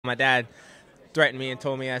My dad threatened me and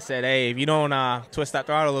told me, I said, hey, if you don't twist that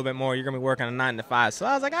throttle a little bit more, you're going to be working a 9 to 5. So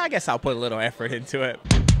I was like, I guess I'll put a little effort into it.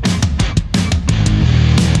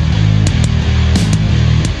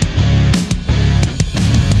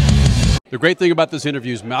 The great thing about this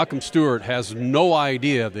interview is Malcolm Stewart has no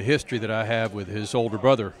idea of the history that I have with his older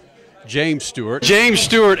brother, James Stewart. James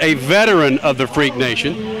Stewart, a veteran of the Freak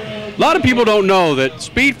Nation. A lot of people don't know that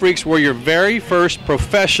Speed Freaks were your very first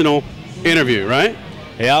professional interview, right?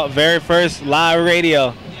 Yeah, very first live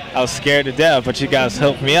radio. I was scared to death, but you guys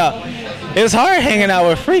helped me out. It was hard hanging out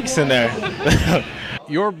with freaks in there.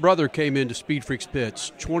 Your brother came into Speed Freaks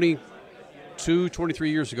pits 22,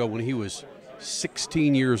 23 years ago when he was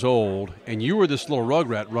 16 years old, and you were this little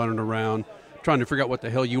rugrat running around trying to figure out what the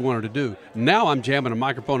hell you wanted to do. Now I'm jamming a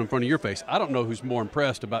microphone in front of your face. I don't know who's more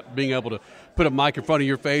impressed about being able to put a mic in front of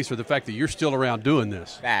your face or the fact that you're still around doing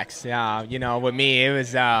this. Facts. Yeah, you know, with me, it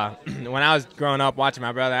was when I was growing up watching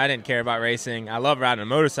my brother, I didn't care about racing. I love riding a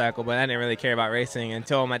motorcycle, but I didn't really care about racing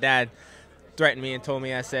until my dad threatened me and told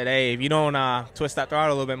me, I said, hey, if you don't twist that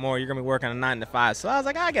throttle a little bit more, you're going to be working a 9 to 5. So I was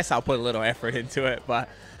like, I guess I'll put a little effort into it. But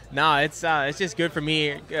no, it's just good for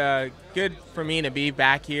me. Good for me to be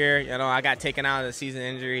back here. You know, I got taken out of the season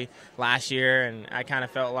injury last year, and I kind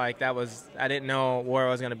of felt like that was, I didn't know where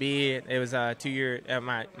I was going to be. It was a 2-year,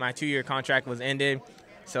 my 2-year contract was ended.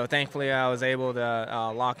 So thankfully I was able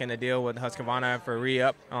to lock in a deal with Husqvarna for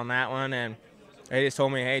re-up on that one. And they just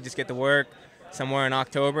told me, hey, just get to work somewhere in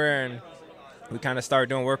October. And we kind of started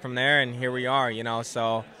doing work from there, and here we are, you know.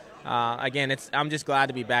 So again, I'm just glad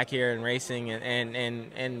to be back here and racing,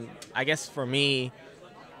 and I guess for me,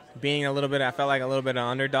 being a little bit, I felt like a little bit of an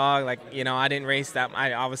underdog. Like, you know, I didn't race that.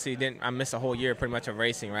 I obviously didn't. I missed a whole year pretty much of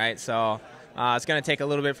racing, right? So it's going to take a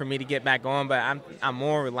little bit for me to get back going, but I'm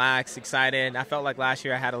more relaxed, excited. I felt like last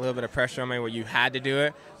year I had a little bit of pressure on me where you had to do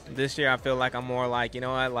it. This year I feel like I'm more like, you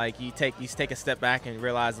know what, like you take a step back and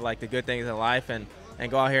realize like the good things in life and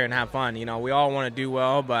go out here and have fun. You know, we all want to do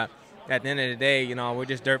well, but at the end of the day, you know, we're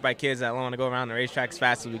just dirt bike kids that want to go around the racetrack as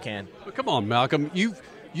fast as we can. But come on, Malcolm.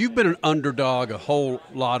 You've been an underdog a whole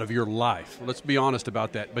lot of your life. Let's be honest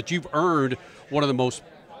about that. But you've earned being one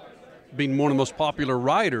of the most popular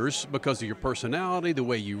riders because of your personality, the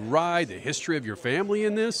way you ride, the history of your family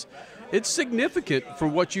in this. It's significant for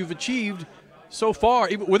what you've achieved so far,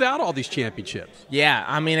 even without all these championships. Yeah,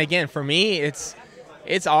 I mean, again, for me, it's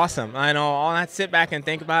awesome. I know I sit back and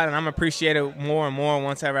think about it, and I'm appreciate it more and more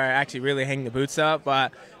once ever I actually really hang the boots up.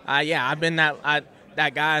 But yeah, I've been that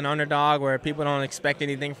guy, an underdog, where people don't expect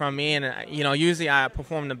anything from me, and you know, usually I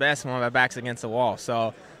perform the best when my back's against the wall.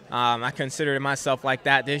 So I consider myself like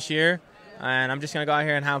that this year, and I'm just gonna go out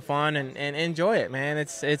here and have fun and enjoy it, man.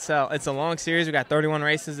 It's a long series. We got 31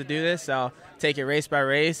 races to do this, so take it race by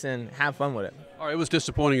race and have fun with it. All right, it was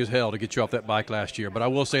disappointing as hell to get you off that bike last year, but I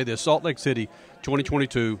will say this: Salt Lake City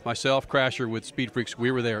 2022, myself, Crasher with Speed Freaks, we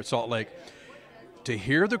were there at Salt Lake. To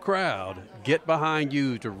hear the crowd get behind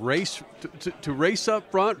you, to race to race up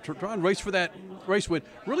front, to try and race for that race win,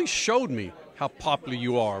 really showed me how popular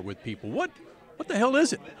you are with people. What the hell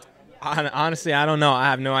is it? Honestly, I don't know. I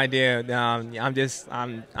have no idea. I'm just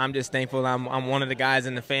thankful. I'm one of the guys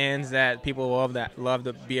in the fans that people love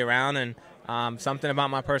to be around, and something about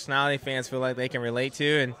my personality fans feel like they can relate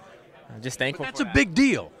to, and I'm just thankful. But that's a big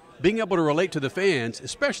deal. Being able to relate to the fans,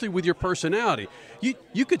 especially with your personality.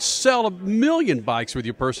 You could sell 1 million bikes with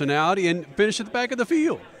your personality and finish at the back of the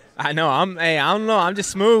field. I know. I don't know. I'm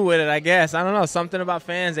just smooth with it, I guess. I don't know. Something about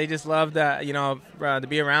fans. They just love to, you know, to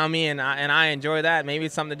be around me, and I enjoy that. Maybe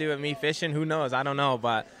it's something to do with me fishing. Who knows? I don't know.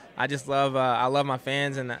 But I just love I love my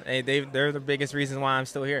fans, and they're the biggest reason why I'm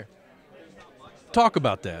still here. Talk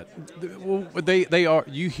about that. They are.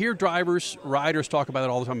 You hear riders talk about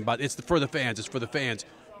it all the time. About it's for the fans. It's for the fans.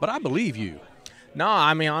 But I believe you. No,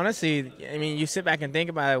 I mean, honestly, you sit back and think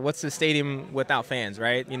about it. What's the stadium without fans,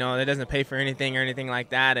 right? You know, it doesn't pay for anything or anything like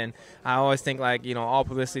that. And I always think, like, you know, all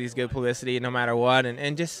publicity is good publicity no matter what.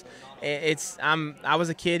 And just I was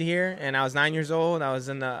a kid here, and I was 9 years old. I was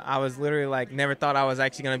literally, like, never thought I was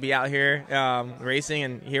actually going to be out here racing,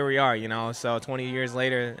 and here we are, you know, so 20 years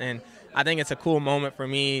later. And I think it's a cool moment for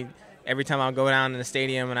me every time I go down in the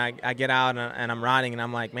stadium and I get out and I'm riding, and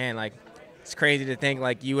I'm like, man, like, it's crazy to think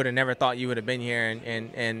like you would have never thought you would have been here,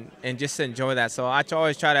 and just enjoy that. So I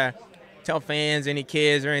always try to tell fans, any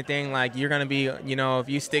kids or anything, like, you're going to be, you know, if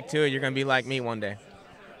you stick to it, you're going to be like me one day.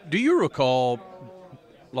 Do you recall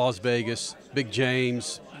Las Vegas, Big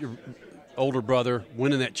James, your older brother,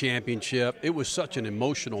 winning that championship? It was such an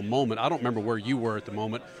emotional moment. I don't remember where you were at the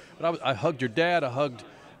moment, but I hugged your dad. I hugged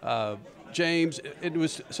James, it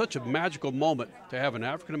was such a magical moment to have an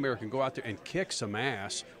African-American go out there and kick some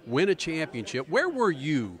ass, win a championship. Where were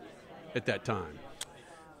you at that time?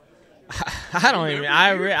 I don't even.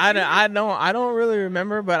 I don't really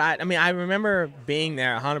remember, but I mean, I remember being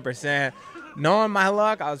there 100%. Knowing my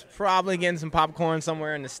luck, I was probably getting some popcorn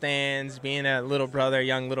somewhere in the stands, being a little brother,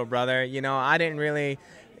 young little brother. You know, I didn't really,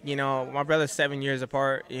 you know, my brother's 7 years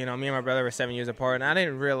apart. You know, me and my brother were 7 years apart, and I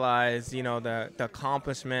didn't realize, you know, the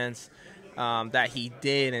accomplishments that he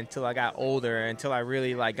did until I got older, until I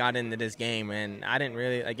really like got into this game, and I didn't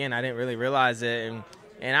really realize it,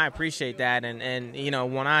 and I appreciate that, and you know,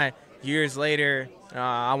 when years later,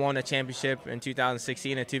 I won a championship in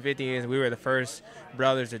 2016 at 250, and we were the first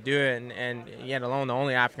brothers to do it, and yet alone the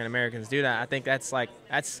only African Americans do that. I think that's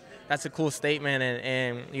a cool statement,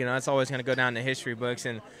 and you know, that's always going to go down in the history books,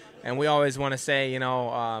 and we always want to say, you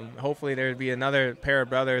know, hopefully there'd be another pair of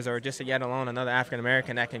brothers, or just yet alone another African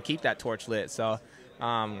American that can keep that torch lit. So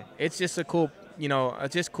it's just a cool, you know,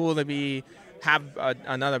 it's just cool to have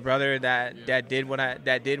another brother that did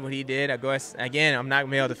what he did. I guess again, I'm not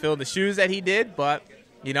gonna be able to fill the shoes that he did, but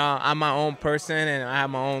you know, I'm my own person and I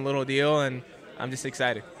have my own little deal, and I'm just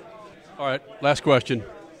excited. All right, last question.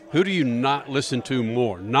 Who do you not listen to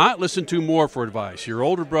more? Not listen to more for advice, your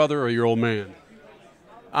older brother or your old man?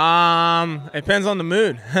 It depends on the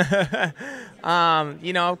mood.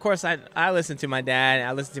 You know, of course, I listen to my dad.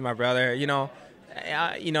 I listen to my brother. You know,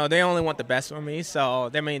 they only want the best for me. So,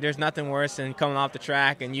 I mean, there's nothing worse than coming off the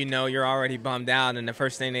track and you know you're already bummed out, and the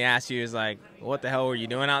first thing they ask you is like, "What the hell were you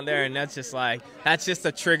doing out there?" And that's just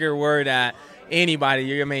a trigger word at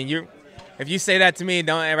anybody. If you say that to me,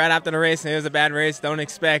 right after the race and it was a bad race, don't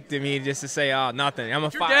expect me just to say, "Oh, nothing." Your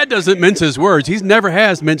dad doesn't mince his words. He's never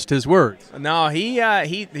has minced his words. No, he's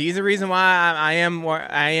the reason why I am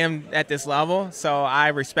where I am at this level. So I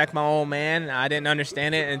respect my old man. I didn't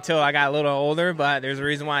understand it until I got a little older, but there's a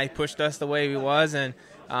reason why he pushed us the way he was, and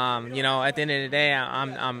you know, at the end of the day,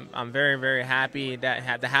 I'm very, very happy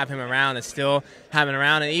to have him around and still have him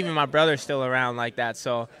around, and even my brother's still around like that.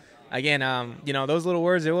 So. Again, you know, those little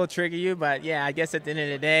words, it will trigger you. But, yeah, I guess at the end of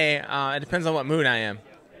the day, it depends on what mood I am.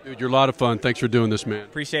 Dude, you're a lot of fun. Thanks for doing this, man.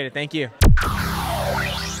 Appreciate it. Thank you.